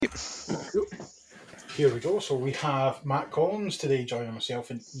here we go. So we have Matt Collins today joining myself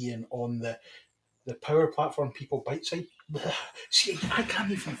and Ian on the Power Platform People Biteside. See, I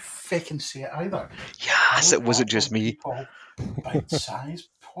can't even fucking say it either. Yes, Power it wasn't Platform just me. People Bite-sized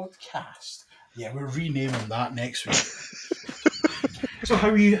Podcast. Yeah, we're renaming that next week. So how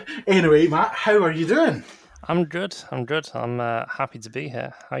are you? Anyway, Matt, how are you doing? I'm good. I'm happy to be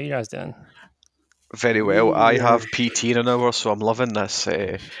here. How are you guys doing? Very well. I have PT in an hour, so I'm loving this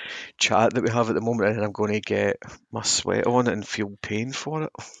chat that we have at the moment, and I'm going to get my sweat on and feel pain for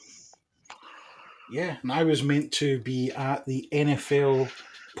it. Yeah, and I was meant to be at the NFL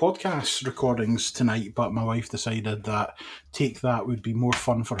podcast recordings tonight, but my wife decided that Take That would be more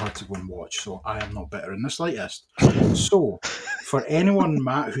fun for her to go and watch, so I am not bitter in the slightest. So, for anyone,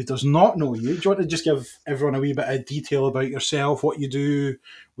 Matt, who does not know you, do you want to just give everyone a wee bit of detail about yourself, what you do,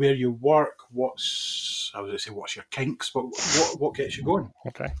 where you work, what's your kinks, but what gets you going?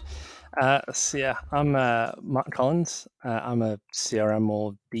 Okay. I'm Matt Collins. I'm a CRM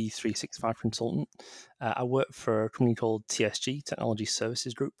or D365 consultant. I work for a company called TSG, Technology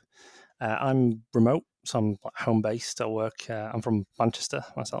Services Group. I'm remote, so I'm home based. I'm from Manchester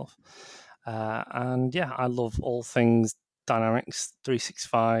myself. I love all things Dynamics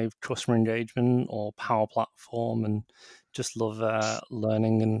 365, customer engagement, or Power Platform, and just love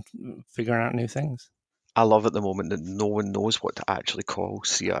learning and figuring out new things. I love at the moment that no one knows what to actually call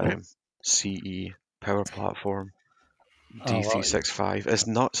CRM, CE, Power Platform, D365. It's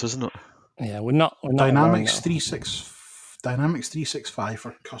nuts, isn't it? Yeah, we're not alone now. Dynamics 365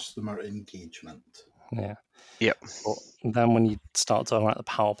 for customer engagement. Yeah. Yep. But then when you start talking about the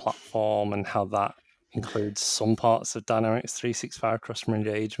Power Platform and how that includes some parts of Dynamics 365 customer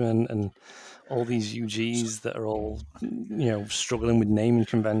engagement and all these UGs that are all struggling with naming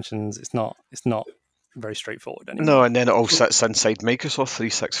conventions, it's not very straightforward anymore. No, and then it all sits inside Microsoft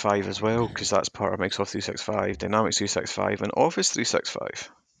 365 as well, because that's part of Microsoft 365, Dynamics 365, and Office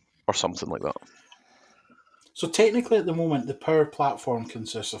 365, or something like that. So technically at the moment, the Power Platform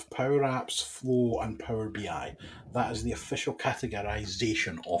consists of Power Apps, Flow, and Power BI. That is the official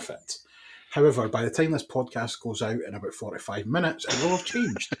categorization of it. However, by the time this podcast goes out in about 45 minutes, it will have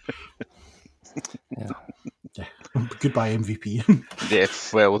changed. Yeah. Goodbye, MVP. Yeah,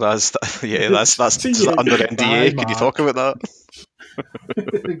 well, that's under NDA. Bye, Can you talk about that?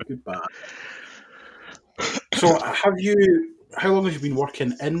 Goodbye. So, how long have you been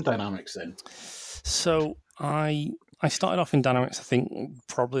working in Dynamics then? So I started off in Dynamics, I think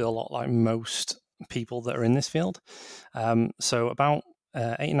probably a lot like most people that are in this field. So about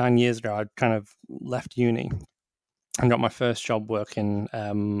 8 or 9 years ago, I kind of left uni and got my first job working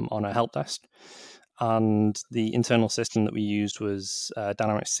on a help desk. And the internal system that we used was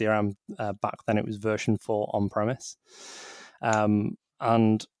Dynamics CRM. Back then, it was version 4 on premise.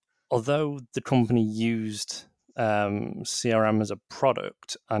 And although the company used CRM as a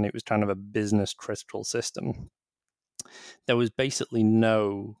product and it was kind of a business critical system, there was basically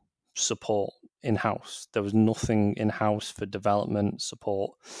no support in-house. There was nothing in-house for development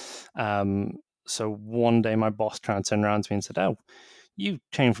support. So one day my boss kind of turned around to me and said, "Oh, you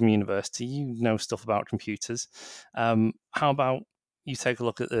came from university, you know stuff about computers. How about you take a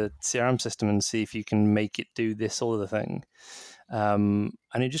look at the CRM system and see if you can make it do this or the thing?" And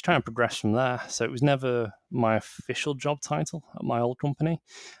it just kind of progressed from there. So it was never my official job title at my old company.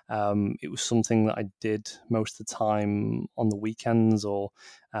 It was something that I did most of the time on the weekends or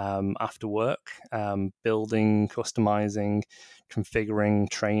after work, building, customizing, configuring,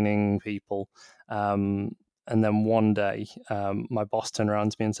 training people. And then one day, my boss turned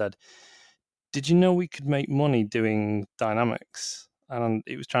around to me and said, "Did you know we could make money doing Dynamics?" And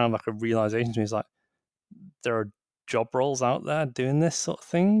it was kind of like a realization to me. It's like, there are job roles out there doing this sort of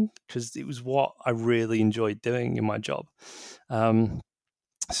thing, because it was what I really enjoyed doing in my job.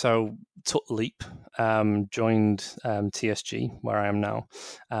 So took the leap, joined TSG, where I am now,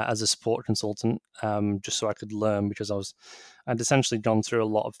 as a support consultant, just so I could learn, because I'd essentially gone through a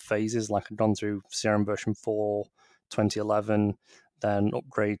lot of phases. Like I'd gone through CRM version 4, 2011, then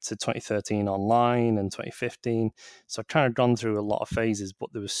upgrade to 2013 online and 2015. So I'd kind of gone through a lot of phases,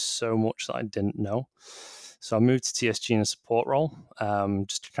 but there was so much that I didn't know. So I moved to TSG in a support role,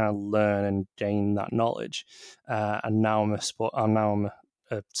 just to kind of learn and gain that knowledge. And now I'm a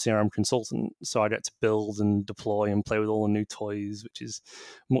CRM consultant, so I get to build and deploy and play with all the new toys, which is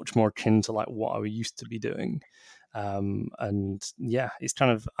much more akin to like what I used to be doing. And yeah, it's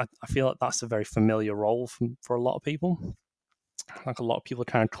kind of, I feel like that's a very familiar role for a lot of people. Like a lot of people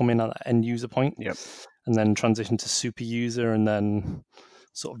kind of come in at that end user point, Yep. and then transition to super user, and then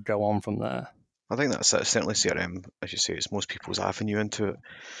sort of go on from there. I think that's it. Certainly CRM, as you say, it's most people's avenue into it.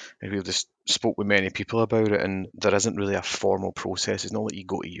 And we've just spoke with many people about it, and there isn't really a formal process. It's not like you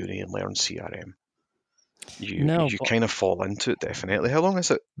go to uni and learn CRM. No, You but kind of fall into it, definitely. How long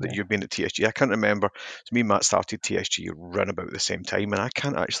is it that yeah, you've been at TSG? I can't remember. So me and Matt started TSG around about the same time, and I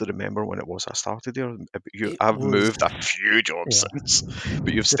can't actually remember when it was I started there. it I've was moved a few jobs yeah, since,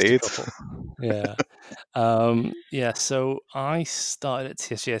 but you've just a stayed. couple. Yeah. Yeah, so I started at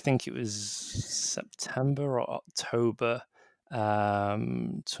TSG, I think it was September or October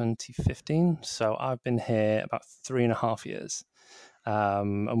 2015. So I've been here about 3.5 years.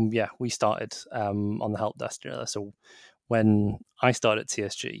 And yeah, we started on the help desk together. So when I started at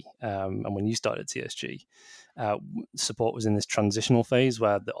TSG and when you started at TSG, support was in this transitional phase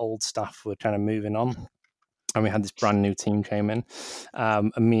where the old staff were kind of moving on, and we had this brand new team came in,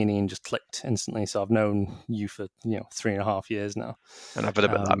 and me and Ian just clicked instantly. So I've known you for 3.5 years now. And I've had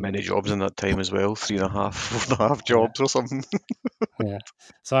about that Um, many jobs in that time as well, 3.5, 4.5 yeah, jobs or something. yeah.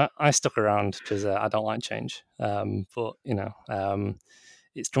 So I stuck around because I don't like change. But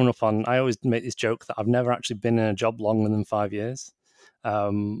it's coming up on. I always make this joke that I've never actually been in a job longer than 5 years.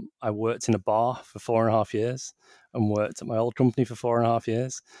 I worked in a bar for 4.5 years and worked at my old company for 4.5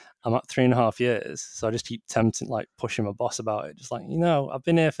 years. I'm at 3.5 years, so I just keep tempting, like pushing my boss about it, just like, I've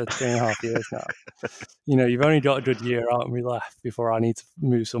been here for 3.5 years now. You've only got a good year out and we left before I need to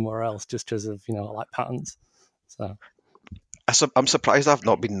move somewhere else just because of I like patterns. So I'm surprised I've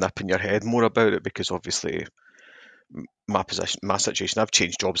not been nipping your head more about it, because obviously my situation, I've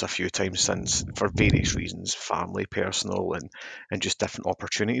changed jobs a few times since for various reasons, family, personal, and just different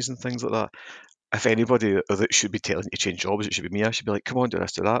opportunities and things like that. If anybody that should be telling you to change jobs, it should be me. I should be like, come on, do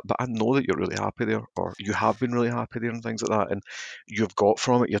this, do that. But I know that you're really happy there, or you have been really happy there, and things like that. And you've got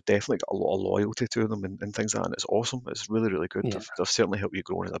from it, you've definitely got a lot of loyalty to them, and things like that. And it's awesome. It's really, really good. yeah, They've certainly helped you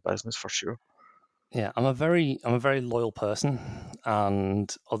grow as a business for sure. yeah, I'm a very loyal person,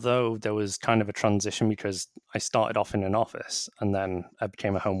 and although there was kind of a transition because I started off in an office and then I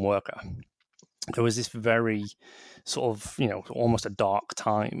became a home worker, there was this very sort of almost a dark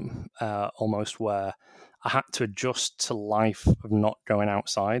time, almost where I had to adjust to life of not going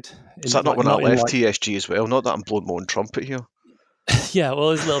outside, Is that not like when I not in left like TSG as well? Not that I'm blowing my own trumpet here. yeah, well,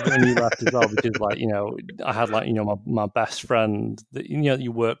 there's a little bit when you left as well because, like, I had like my best friend, that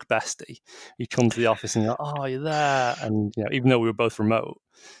your work bestie. You come to the office and you're like, oh, you're there, and even though we were both remote,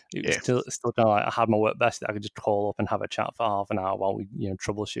 it was Yeah. still kind of like I had my work bestie that I could just call up and have a chat for half an hour while we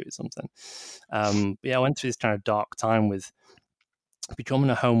troubleshoot something. But yeah, I went through this kind of dark time with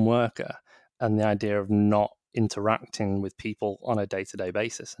becoming a home worker and the idea of not interacting with people on a day-to-day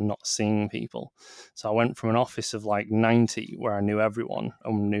basis and not seeing people. So I went from an office of like 90 where I knew everyone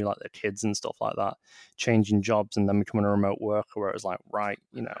and knew like their kids and stuff like that, changing jobs and then becoming a remote worker where it was like, right,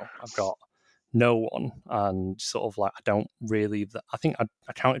 I've got no one, and sort of like I don't really leave I think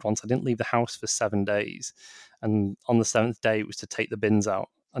I counted once, I didn't leave the house for 7 days, and on the seventh day it was to take the bins out,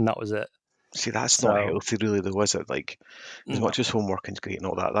 and that was it. See, that's not So healthy, really, though, is it? Like, as no, much as home working's great and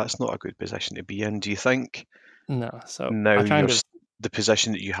all that, that's not a good position to be in. Do you think no. So now I kind of the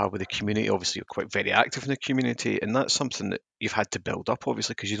position that you have with the community, obviously you're quite very active in the community, and that's something that you've had to build up,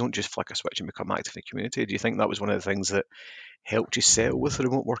 obviously, because you don't just flick a switch and become active in the community. Do you think that was one of the things that helped you settle with the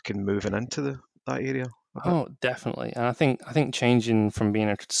remote working, moving into that area a bit? Oh, definitely. And I think changing from being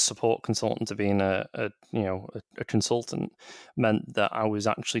a support consultant to being a consultant meant that I was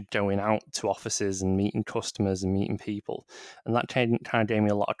actually going out to offices and meeting customers and meeting people, and that kind of gave me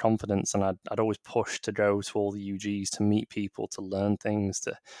a lot of confidence. And I'd always push to go to all the UGs to meet people, to learn things,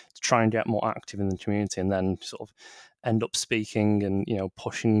 to try and get more active in the community, and then sort of end up speaking and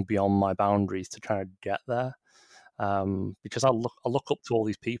pushing beyond my boundaries to try to get there. Because I look up to all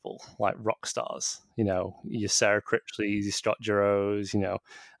these people like rock stars, your Sarah Critchleys, your Scott Giroux,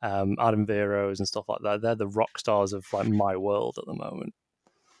 Adam Veros and stuff like that. They're the rock stars of like my world at the moment.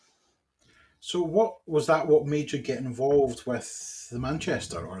 So what was that? What made you get involved with the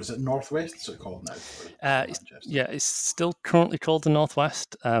Manchester, or is it Northwest? It's called now for Manchester. Yeah, it's still currently called the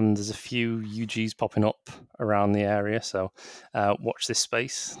Northwest. There's a few UGs popping up around the area, so watch this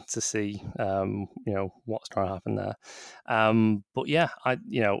space to see, what's going to happen there. But yeah,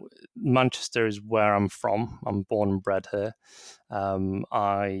 Manchester is where I'm from. I'm born and bred here.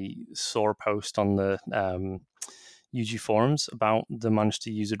 I saw a post on the UG forums about the Manchester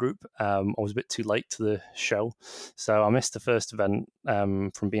user group. I was a bit too late to the show, so I missed the first event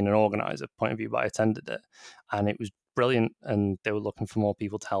from being an organizer point of view, but I attended it, and it was brilliant, and they were looking for more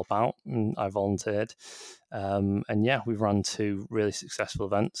people to help out, and I volunteered. And yeah, we've run 2 really successful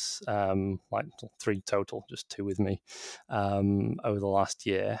events, like 3 total, just 2 with me, over the last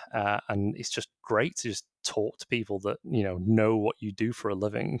year. And it's just great to just talk to people that know what you do for a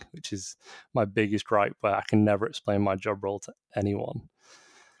living, which is my biggest gripe, where I can never explain my job role to anyone.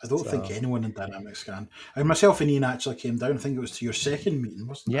 I don't think anyone in Dynamics can. And myself and Ian actually came down. I think it was to your second meeting,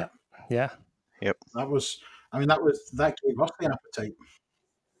 wasn't it? Yeah. Yep. That gave us the appetite.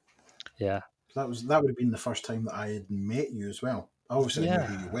 Yeah. That would have been the first time that I had met you as well. Obviously, I knew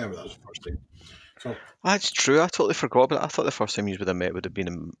who you were, but that was the first time. So That's true. I totally forgot, but I thought the first time you would have met would have been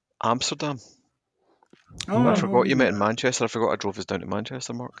in Amsterdam. I forgot you met in Manchester. I forgot I drove us down to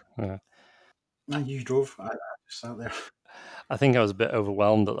Manchester, Mark. Yeah. And you drove. I just sat there. I think I was a bit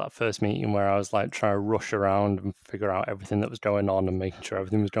overwhelmed at that first meeting, where I was like trying to rush around and figure out everything that was going on and making sure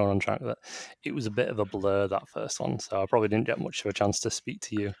everything was going on track. That it was a bit of a blur, that first one, so I probably didn't get much of a chance to speak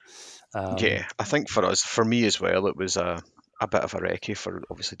to you. Yeah, I think for me as well, it was a bit of a recce for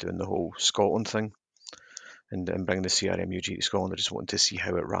obviously doing the whole Scotland thing and bringing the CRM UG to Scotland. I just wanted to see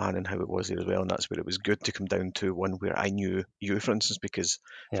how it ran and how it was there as well, and that's where it was good to come down to one where I knew you, for instance, because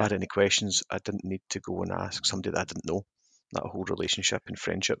if I had any questions, I didn't need to go and ask somebody that I didn't know. That whole relationship and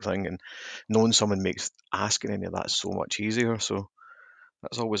friendship thing, and knowing someone makes asking any of that so much easier. So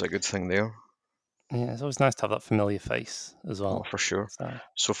that's always a good thing there. Yeah, it's always nice to have that familiar face as well. Oh, for sure.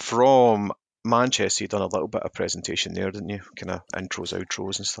 So from Manchester, you've done a little bit of presentation there, didn't you? Kind of intros,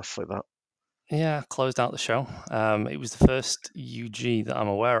 outros, and stuff like that. Yeah, closed out the show. It was the first UG that I'm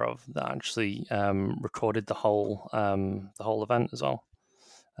aware of that actually recorded the whole event as well.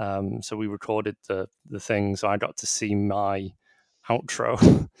 So we recorded the thing, so I got to see my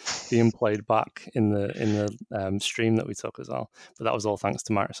outro being played back in the stream that we took as well. But that was all thanks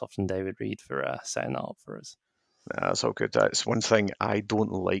to Microsoft and David Reed for setting that up for us. That's all good. That's one thing I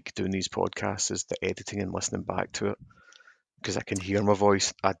don't like doing these podcasts is the editing and listening back to it, because I can hear my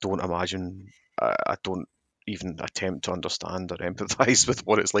voice. I don't imagine, I don't even attempt to understand or empathise with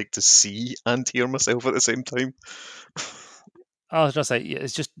what it's like to see and hear myself at the same time. I was just say, yeah,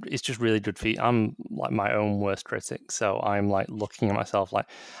 it's just really good feedback. I'm like my own worst critic, so I'm like looking at myself like,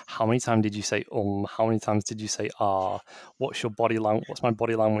 how many times did you say how many times did you say what's your body language, what's my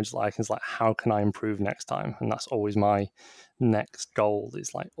body language like? And it's like, how can I improve next time? And that's always my next goal,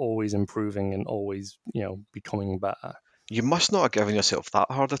 is like always improving and always becoming better. You must not have given yourself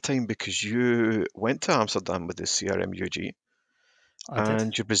that hard a time, because you went to Amsterdam with the CRM UG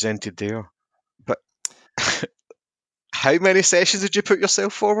and you presented there, but how many sessions did you put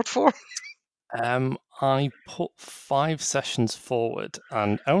yourself forward for? I put 5 sessions forward,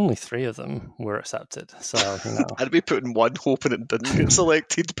 and only 3 of them were accepted. So I'd be putting one hoping it didn't get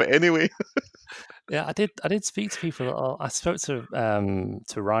selected, but anyway. Yeah, I did speak to people. I spoke to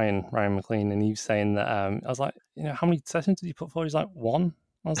Ryan McLean, and he was saying that I was like, how many sessions did you put forward? He's like, 1.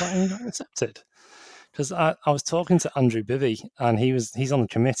 I was like, and you got accepted. Because I was talking to Andrew Bivy, and he's on the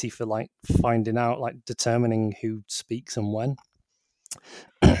committee for like finding out, like determining who speaks and when.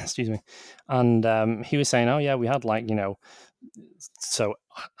 Excuse me. And he was saying, oh yeah, we had like so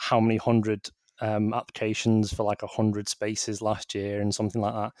how many hundred applications for like 100 spaces last year and something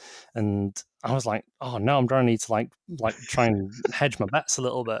like that. And I was like, oh no, I'm going to need to like try and hedge my bets a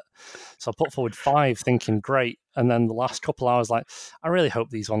little bit. So I put forward 5 thinking great. And then the last couple, I was like, I really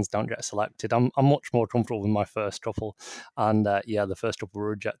hope these ones don't get selected. I'm much more comfortable with my first couple. And yeah, the first couple were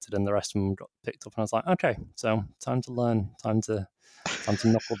rejected and the rest of them got picked up. And I was like, okay, so time to learn, time to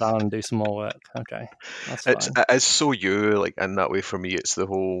knuckle down and do some more work. Okay, that's fine. It's so you, like, in that way. For me, it's the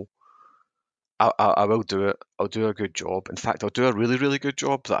whole, I will do it. I'll do a good job. In fact, I'll do a really, really good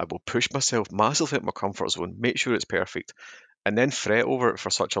job that I will push myself massively out my comfort zone, make sure it's perfect, and then fret over it for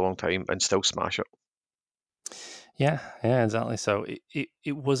such a long time and still smash it. Yeah, exactly. So it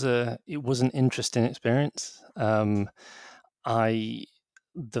was an interesting experience. The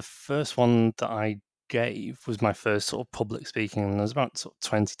first one that I gave was my first sort of public speaking, and there was about sort of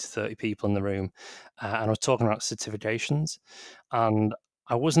 20 to 30 people in the room, and I was talking about certifications, and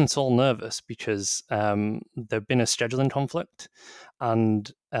I wasn't all nervous because there'd been a scheduling conflict, and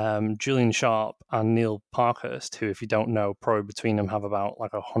Julian Sharp and Neil Parkhurst, who, if you don't know, probably between them have about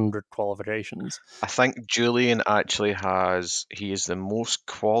like 100 qualifications. I think Julian actually he is the most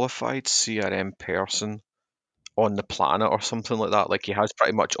qualified CRM person on the planet or something like that. Like, he has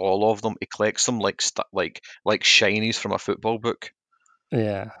pretty much all of them. He collects them like shinies from a football book.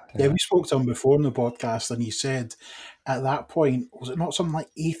 Yeah, we spoke to him before in the podcast, and he said at that point, was it not something like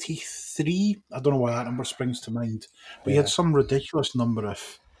 83? I don't know why that number springs to mind, but he had some ridiculous number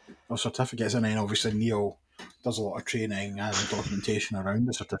of certificates, and then obviously Neil does a lot of training and documentation around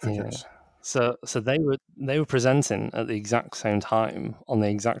the certificates. So they were presenting at the exact same time on the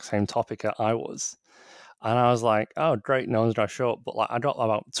exact same topic that I was. And I was like, oh, great, no one's going to show up. But like, I got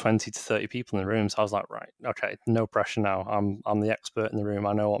about 20 to 30 people in the room. So I was like, right, okay, no pressure now. I'm the expert in the room.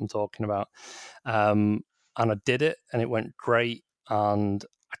 I know what I'm talking about. And I did it, and it went great. And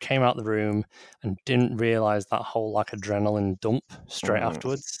I came out the room and didn't realize that whole like adrenaline dump straight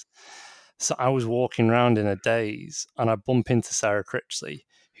afterwards. So I was walking around in a daze, and I bump into Sarah Critchley,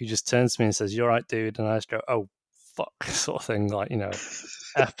 who just turns to me and says, "You're right, dude." And I just go, "Oh, fuck," sort of thing, like,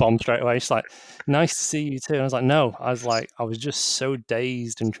 F-bomb straight away. She's like, "Nice to see you too." And I was like, "No," I was just so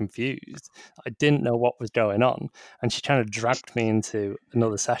dazed and confused. I didn't know what was going on. And she kind of dragged me into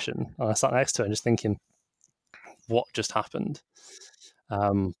another session. And I sat next to her and just thinking, what just happened?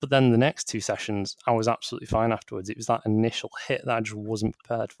 But then the next two sessions, I was absolutely fine afterwards. It was that initial hit that I just wasn't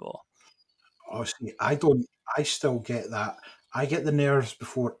prepared for. Honestly, I still get that. I get the nerves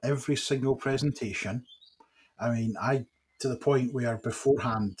before every single presentation. I mean, to the point where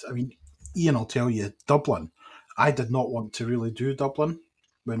beforehand, I mean, Ian will tell you, Dublin, I did not want to really do Dublin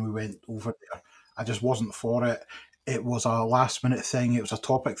when we went over there. I just wasn't for it. It was a last minute thing. It was a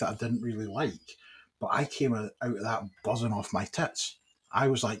topic that I didn't really like. But I came out of that buzzing off my tits. I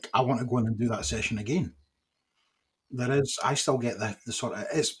was like, I want to go in and do that session again. I still get the sort of,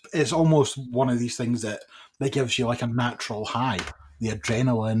 it's almost one of these things that gives you like a natural high, the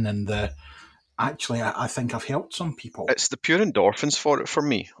adrenaline and actually, I think I've helped some people. It's the pure endorphins for it for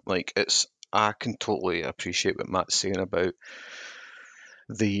me. Like, I can totally appreciate what Matt's saying about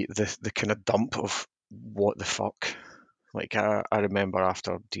the kind of dump of what the fuck. Like, I remember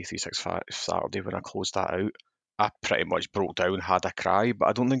after D365 Saturday when I closed that out, I pretty much broke down, had a cry, but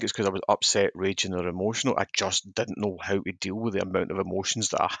I don't think it's because I was upset, raging, or emotional. I just didn't know how to deal with the amount of emotions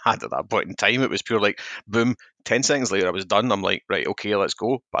that I had at that point in time. It was pure like, boom, 10 seconds later I was done. I'm like, right, okay, let's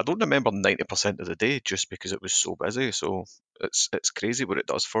go. But I don't remember 90% of the day just because it was so busy. So it's crazy what it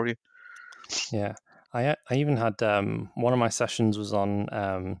does for you. Yeah. I even had one of my sessions was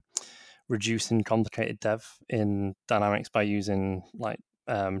on reducing complicated dev in Dynamics by using like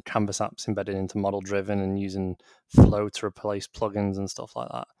Canvas apps embedded into model driven and using Flow to replace plugins and stuff like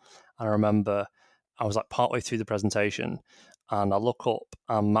that. And I remember I was like partway through the presentation and I look up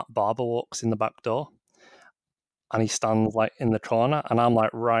and Matt Barber walks in the back door and he stands like in the corner and I'm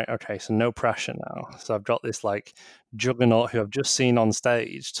like, right, okay, so no pressure now. So I've got this like juggernaut who I've just seen on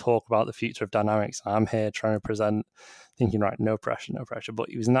stage talk about the future of Dynamics. I'm here trying to present, thinking, right, no pressure, no pressure. But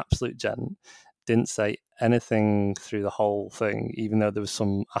he was an absolute gent. Didn't say anything through the whole thing, even though there was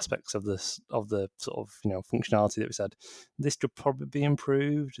some aspects of the sort of functionality that we said this could probably be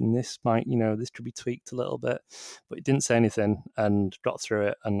improved and this might this could be tweaked a little bit, but he didn't say anything and got through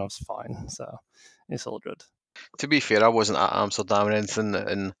it and I was fine. So it's all good. To be fair, I wasn't at Amsterdam or anything,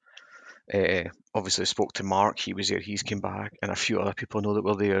 and obviously spoke to Mark. He was there. He's came back, and a few other people know that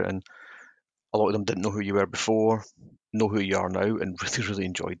were there, and a lot of them didn't know who you were before, know who you are now, and really, really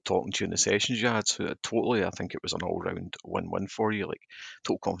enjoyed talking to you in the sessions you had. So totally, I think it was an all-round win-win for you. Like,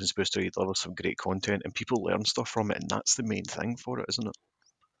 total confidence booster. You deliver some great content, and people learn stuff from it, and that's the main thing for it, isn't it?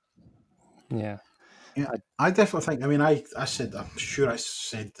 Yeah. Yeah, I definitely think. I mean, I'm sure I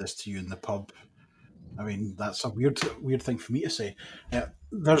said this to you in the pub. I mean, that's a weird thing for me to say.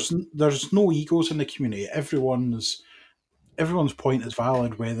 There's no egos in the community. Everyone's point is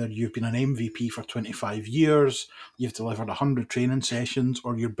valid, whether you've been an MVP for 25 years, you've delivered 100 training sessions,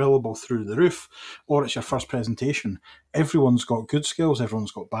 or you're billable through the roof, or it's your first presentation. Everyone's got good skills,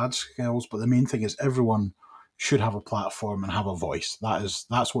 everyone's got bad skills, but the main thing is everyone should have a platform and have a voice.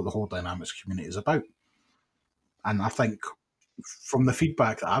 That's what the whole Dynamics community is about. And I think from the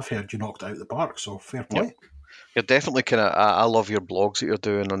feedback that I've heard, you knocked it out the park, so fair play. Yep. You're definitely kind of. I love your blogs that you're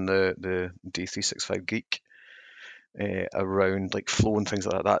doing on the D365 Geek. Around like flow and things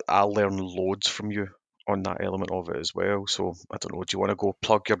like that. I'll learn loads from you on that element of it as well. So I don't know. Do you want to go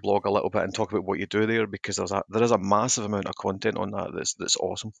plug your blog a little bit and talk about what you do there? Because there is a massive amount of content on that that's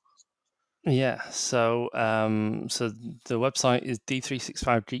awesome. Yeah, so so the website is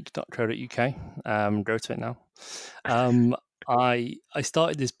d365geek.co.uk. Go to it now. I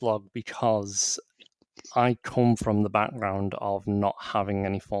started this blog because I come from the background of not having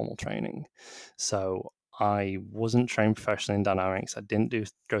any formal training. So I wasn't trained professionally in Dynamics. I didn't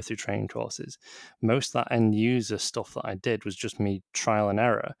go through training courses. Most of that end user stuff that I did was just me trial and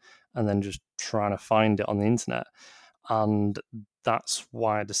error and then just trying to find it on the internet. And that's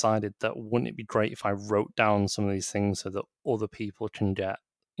why I decided that wouldn't it be great if I wrote down some of these things so that other people can get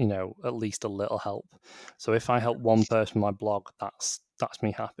at least a little help. So if I help one person with my blog, that's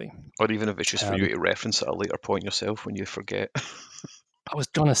me happy. Or even if it's just for you to reference at a later point yourself when you forget. I was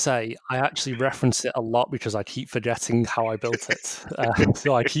gonna say I actually reference it a lot because I keep forgetting how I built it.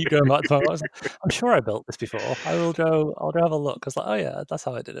 So I keep going back to my. I'm sure I built this before. I'll go have a look. I was like, oh yeah, that's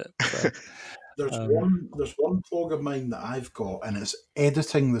how I did it. So, There's one blog of mine that I've got, and it's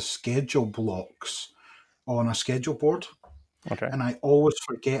editing the schedule blocks on a schedule board. okay. And I always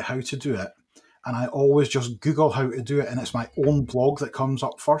forget how to do it. And I always just Google how to do it, and it's my own blog that comes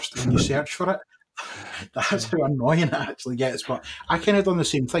up first when you search for it. That's how annoying it actually gets. But I kind of done the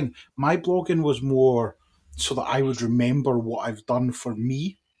same thing. My blogging was more so that I would remember what I've done for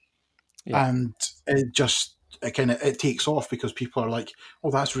me. Yeah. And it takes off because people are like, oh,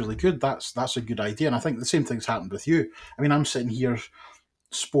 that's really good. That's a good idea. And I think the same thing's happened with you. I mean, I'm sitting here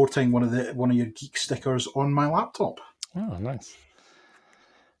sporting one of your geek stickers on my laptop. Oh, nice.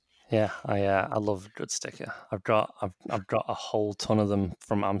 Yeah, I love a good sticker. I've got a whole ton of them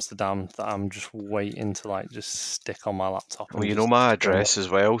from Amsterdam that I'm just waiting to just stick on my laptop. Well, you know my address as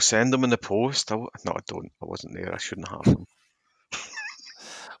well. Send them in the post. No, I don't. I wasn't there. I shouldn't have them.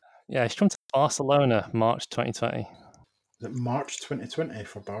 Yeah, he's come to Barcelona, March 2020. Is it March 2020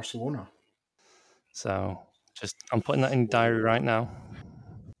 for Barcelona? So I'm putting that in diary right now.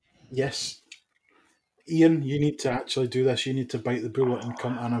 Yes. Ian, you need to actually do this. You need to bite the bullet and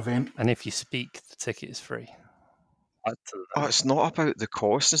come to an event. And if you speak, the ticket is free. Oh, it's not about the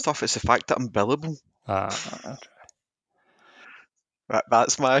cost and stuff. It's the fact that I'm billable. Okay.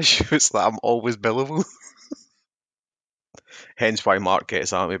 That's my issue. It's that I'm always billable. Hence why Mark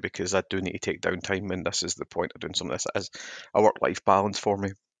gets at me, because I do need to take downtime, and this is the point of doing some of this. It is a work-life balance for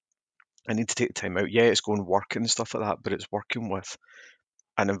me. I need to take the time out. Yeah, it's going working and stuff like that, but it's working with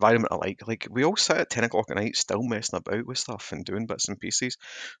an environment I like. Like, we all sit at 10 o'clock at night still messing about with stuff and doing bits and pieces.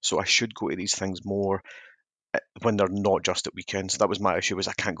 So I should go to these things more when they're not just at weekends. That was my issue, was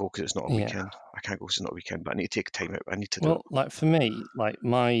I can't go because it's not a weekend. I can't go because it's not a weekend, but I need to take time out. I need to do it. Like for me, like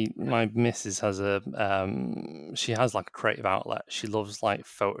my missus has she has like a creative outlet. She loves like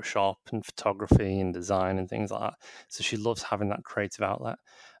Photoshop and photography and design and things like that. So she loves having that creative outlet.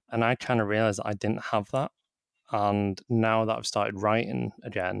 And I kind of realized that I didn't have that. And now that I've started writing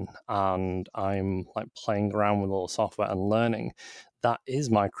again and I'm like playing around with all the software and learning, that is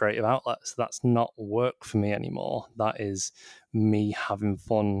my creative outlet. So that's not work for me anymore. That is me having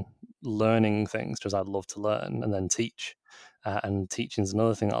fun learning things because I love to learn and then teach. And teaching is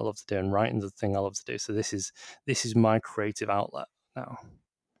another thing I love to do, and writing is the thing I love to do. So this is my creative outlet now.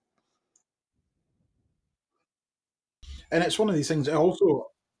 And it's one of these things. It also,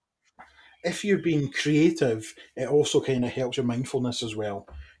 if you're being creative, it also kind of helps your mindfulness as well.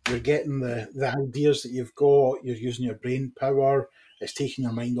 You're getting the ideas that you've got. You're using your brain power. It's taking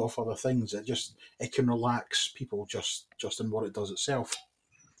your mind off other things. It can relax people just in what it does itself.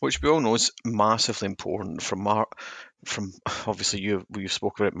 Which we all know is massively important. From obviously we've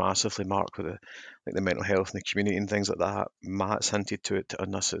spoken about it massively, Mark, with the mental health and the community and things like that. Matt's hinted to it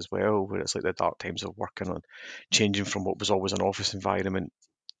on this as well, where it's like the dark times of working on changing from what was always an office environment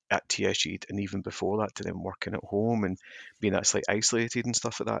at TSG, and even before that, to them working at home and being actually isolated and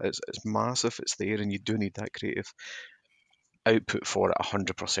stuff like that. It's massive. It's there, and you do need that creative output for it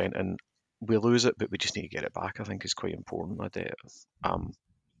 100%. And we lose it, but we just need to get it back. I think is quite important.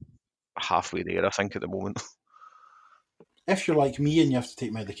 Halfway there, I think, at the moment. If you're like me and you have to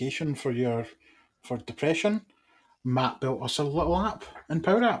take medication for depression, Matt built us a little app in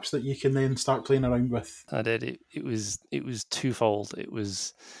Power Apps that you can then start playing around with. I did. It was twofold. It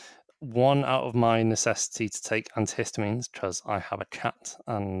was one, out of my necessity to take antihistamines because I have a cat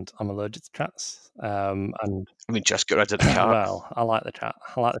and I'm allergic to cats. And I mean, just get rid of the cat. Well, I like the cat.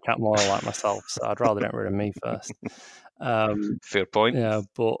 I like the cat more than I like myself, so I'd rather get rid of me first. Fair point. Yeah,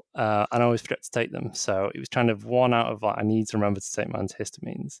 but and I always forget to take them. So it was kind of one, out of like, I need to remember to take my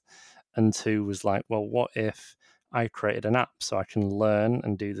antihistamines, and two was like, well, what if I created an app so I can learn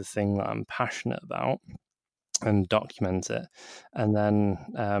and do the thing that I'm passionate about and document it, and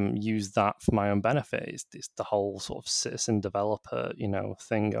then use that for my own benefit. It's the whole sort of citizen developer,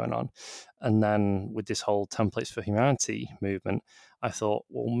 thing going on. And then with this whole Templates for Humanity movement, I thought,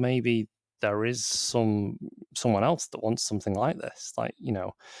 well, maybe there is someone else that wants something like this, that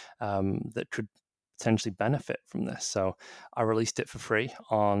could potentially benefit from this. So I released it for free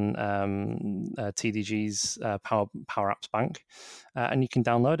on TDG's Power Apps Bank, and you can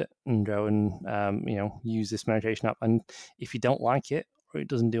download it and go and use this meditation app. And if you don't like it or it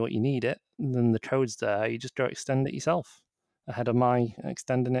doesn't do what you need it, then the code's there. You just go extend it yourself ahead of my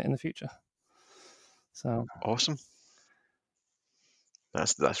extending it in the future. So awesome.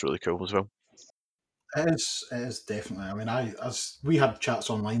 That's really cool as well. It is definitely. I mean, as we had chats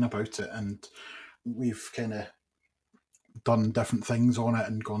online about it, and we've kind of done different things on it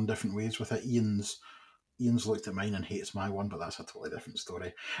and gone different ways with it. Ian's looked at mine and hates my one, but that's a totally different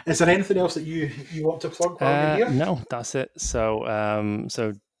story. Is there anything else that you want to plug while we're here? No, that's it. So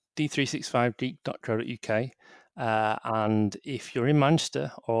d365geek.co.uk. And if you're in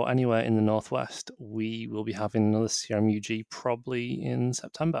Manchester or anywhere in the Northwest, we will be having another CRMUG probably in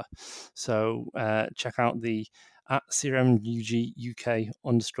September. So check out the at CRMUG UK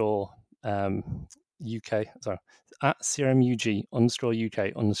underscore UK, sorry, at CRMUG underscore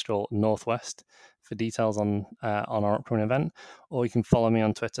UK underscore Northwest for details on our upcoming event, or you can follow me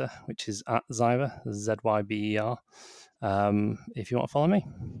on Twitter, which is at Zyber, Zyber. If you want to follow me.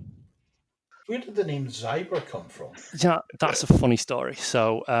 Where did the name Zyber come from? Yeah, that's a funny story.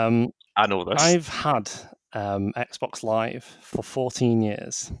 So I know this. I've had Xbox Live for 14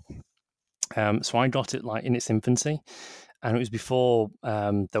 years. So I got it like in its infancy, and it was before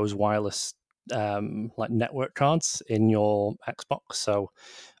there was wireless like network cards in your Xbox. So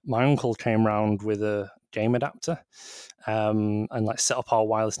my uncle came around with a game adapter and like set up our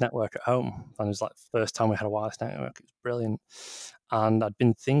wireless network at home. And it was like the first time we had a wireless network. It was brilliant. And I'd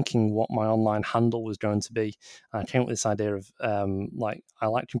been thinking what my online handle was going to be. And I came up with this idea of like I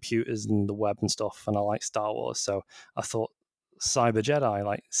like computers and the web and stuff, and I like Star Wars. So I thought Cyber Jedi,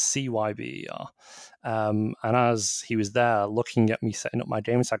 like CYBER. And as he was there looking at me setting up my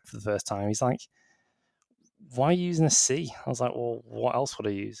gamer tag for the first time, he's like, why are you using a C? I was like, well, what else would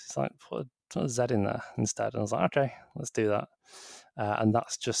I use? He's like, put a Z in there instead. And I was like, okay, let's do that. And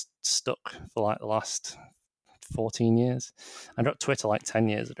that's just stuck for like the last 14 years. I got Twitter like 10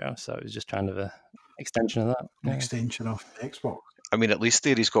 years ago, so it was just kind of an extension of that. An extension of Xbox. I mean, at least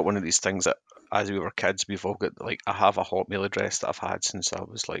there he's got one of these things that, as we were kids, we've all got, like, I have a Hotmail address that I've had since I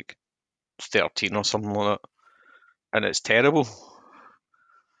was like 13 or something like that, and it's terrible.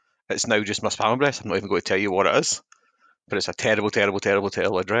 It's now just my spam address. I'm not even going to tell you what it is, but it's a terrible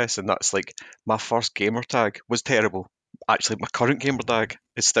address, and that's like my first gamer tag was terrible. Actually, my current gamer tag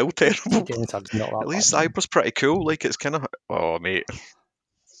is still terrible. Gamer tag's not that At least bad. Cyber's pretty cool. Like, it's kind of, oh mate,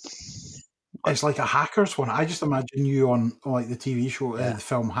 It's like a hackers one. I just imagine you on like the TV show, Yeah. the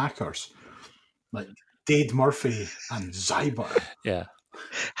film Hackers, like Dade Murphy and Zyber. Yeah.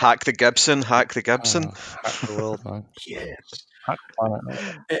 hack the Gibson. Hack the world, man. Yes, Hack the planet.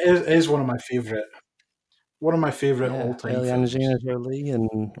 Man. it is one of my favorite all-time Early films. Angelina Jolie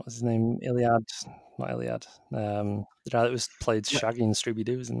and what's his name? Iliad. Not Iliad. The guy that was played Shaggy and Scooby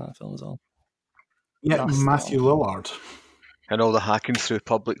Doo was in that film as well. Yeah, That's the Matthew one. Lillard. And all the hacking through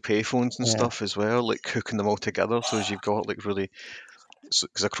public payphones and Yeah. stuff as well, like hooking them all together so as you've got like really,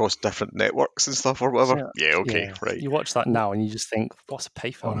 because across different networks and stuff or whatever. Yeah, okay, Yeah. right. You watch that now and you just think, what's a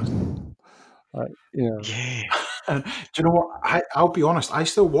payphone? Like, you know, Yeah. And do you know what? I'll be honest, I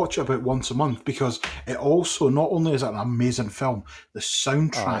still watch it about once a month because it also, not only is it an amazing film, the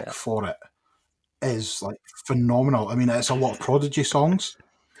soundtrack for it is like phenomenal. I mean, it's a lot of Prodigy songs,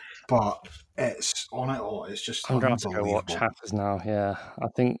 but it's on it all. It's just I'm going to have to go watch unbelievable. Hackers now. Yeah, I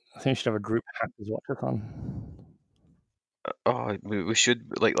think we should have a group Hackers watch-a-thon. Oh, we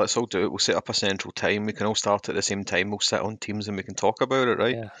should, like, let's all do it. We'll set up a central time. We can all start at the same time. We'll sit on Teams and we can talk about it,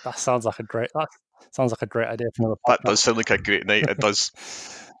 right? Yeah, that sounds like a great idea for another podcast. That does sound like a great night. It does.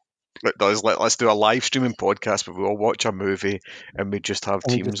 It does. Let's do a live streaming podcast where we all watch a movie and we just have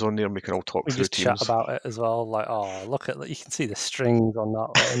And we Teams on there and we can all talk We through just chat Teams. about it as well. Like, oh, look at you can see the strings on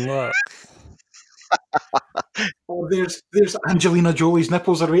that one. Look. Oh, there's Angelina Jolie's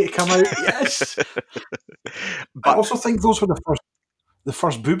nipples are ready to come out. Yes. I But also think those were the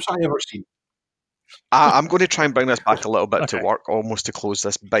first boobs I ever seen. I'm going to try and bring this back a little bit to Okay. work, almost to close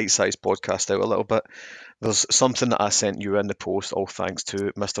this bite-sized podcast out a little bit. There's something that I sent you in the post, all thanks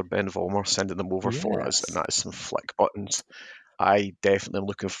to Mr. Ben Vollmer sending them over for us, and Yes. that is some flick buttons. I definitely am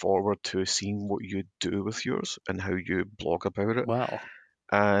looking forward to seeing what you do with yours and how you blog about it. Wow.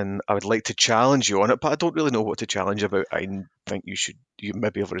 And I would like to challenge you on it, but I don't really know what to challenge about. I think you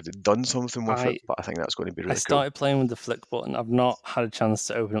maybe have already done something with it, but I think that's going to be really I started playing with the flick button. I've not had a chance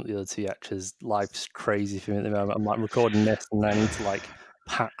to open up the other two yet because life's crazy for me at the moment. I'm like recording this and I need to like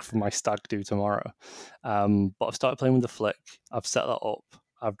pack for my stag do tomorrow. But I've started playing with the flick. I've set that up.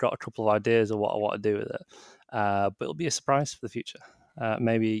 I've got a couple of ideas of what I want to do with it. But it'll be a surprise for the future.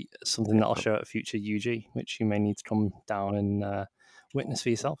 Maybe something that I'll show at a future UG, which you may need to come down and witness for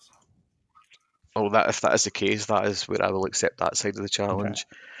yourself. Oh, if that is the case, that is where I will accept that side of the challenge.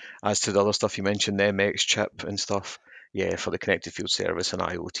 As to the other stuff you mentioned, the MX chip and stuff, yeah, for the connected field service and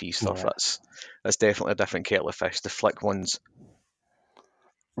IoT stuff, Yeah. that's definitely a different kettle of fish. The flick ones,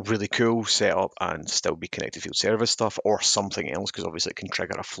 really cool setup and still be connected field service stuff, or something else, because obviously it can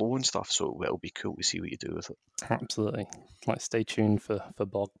trigger a flow and stuff. So it'll be cool to see what you do with it. Absolutely. Like, stay tuned for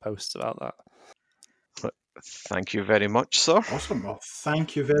blog posts about that. But thank you very much, sir. Awesome. Well,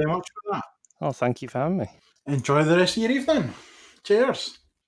 thank you very much for that. Oh, thank you for having me. Enjoy the rest of your evening. Cheers.